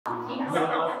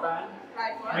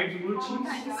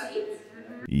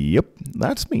Yep,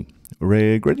 that's me,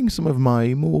 regretting some of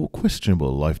my more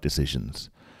questionable life decisions.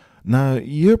 Now,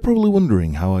 you're probably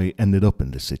wondering how I ended up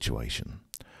in this situation.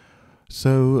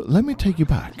 So, let me take you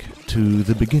back to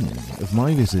the beginning of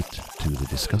my visit to the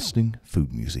disgusting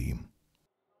food museum.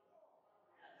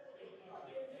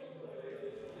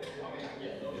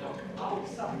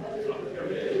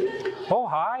 Oh,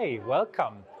 hi,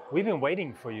 welcome. We've been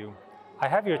waiting for you. I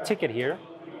have your ticket here,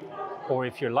 or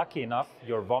if you're lucky enough,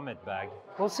 your vomit bag.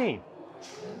 We'll see.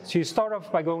 So you start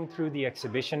off by going through the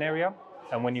exhibition area,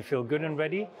 and when you feel good and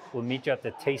ready, we'll meet you at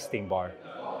the tasting bar.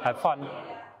 Have fun.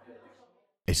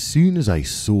 As soon as I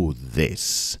saw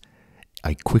this,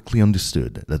 I quickly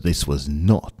understood that this was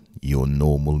not your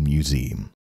normal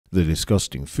museum. The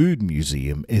Disgusting Food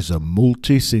Museum is a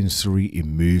multi-sensory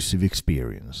immersive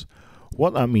experience.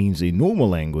 What that means in normal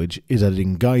language is that it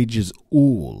engages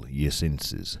all your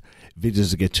senses.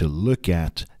 Visitors get to look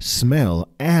at, smell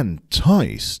and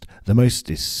taste the most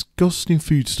disgusting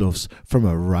foodstuffs from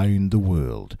around the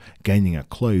world, gaining a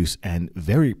close and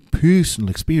very personal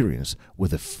experience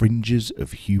with the fringes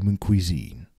of human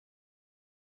cuisine.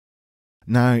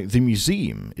 Now, the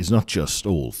museum is not just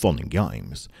all fun and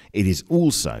games, it is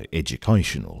also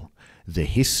educational. The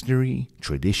history,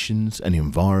 traditions and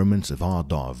environments of our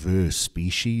diverse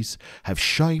species have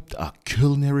shaped our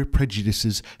culinary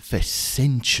prejudices for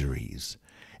centuries.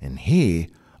 And here,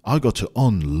 I got to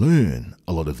unlearn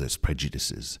a lot of those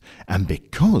prejudices. And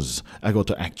because I got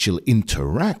to actually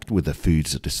interact with the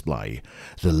foods at display,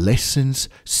 the lessons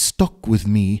stuck with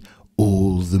me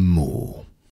all the more.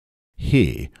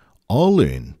 Here, I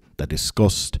learned that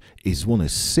disgust is one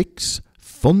of 6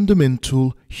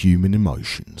 fundamental human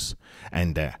emotions.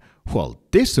 And while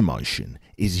this emotion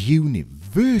is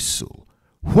universal,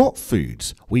 what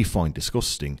foods we find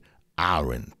disgusting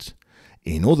aren't.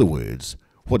 In other words,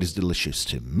 what is delicious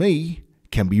to me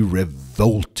can be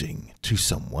revolting to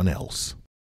someone else.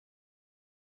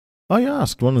 I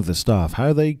asked one of the staff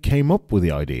how they came up with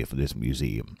the idea for this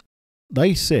museum.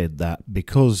 They said that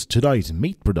because today's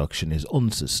meat production is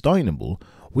unsustainable,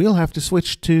 we'll have to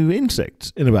switch to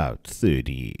insects in about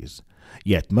 30 years.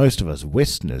 Yet most of us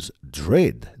Westerners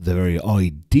dread the very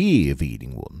idea of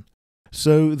eating one.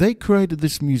 So they created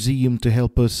this museum to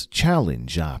help us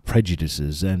challenge our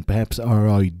prejudices and perhaps our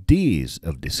ideas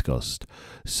of disgust,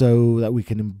 so that we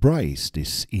can embrace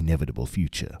this inevitable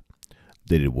future.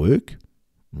 Did it work?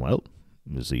 Well,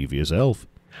 see for yourself.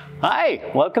 Hi,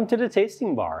 welcome to the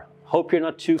tasting bar. Hope you're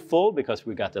not too full because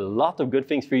we got a lot of good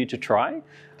things for you to try.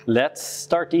 Let's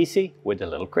start easy with a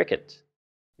little cricket.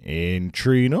 And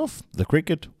true enough, the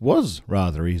cricket was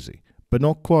rather easy, but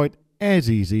not quite as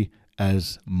easy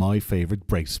as my favourite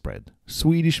break spread,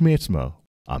 Swedish metsmo.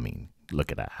 I mean,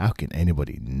 look at that, how can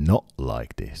anybody not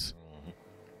like this?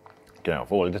 Kan jag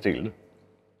få lite till?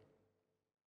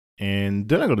 And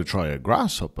then I got to try a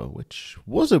grasshopper, which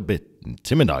was a bit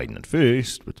intimidating at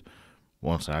first, but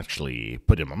once I actually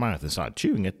put it in my mouth and started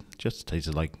chewing it, it just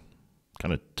tasted like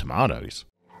kind of tomatoes.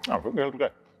 Ja, det funkar helt okej.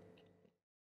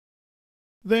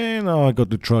 Then I got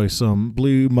to try some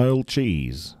blue mole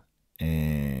cheese,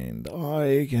 and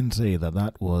I can say that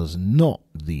that was not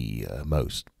the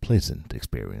most pleasant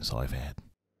experience I've had.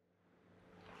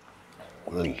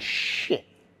 Holy shit.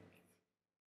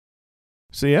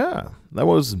 So yeah, that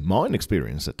was mine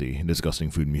experience at the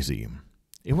Disgusting Food Museum.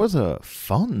 It was a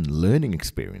fun learning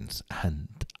experience, and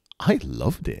I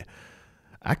loved it.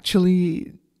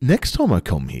 Actually, next time I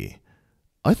come here,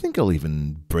 I think I'll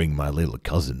even bring my little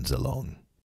cousins along.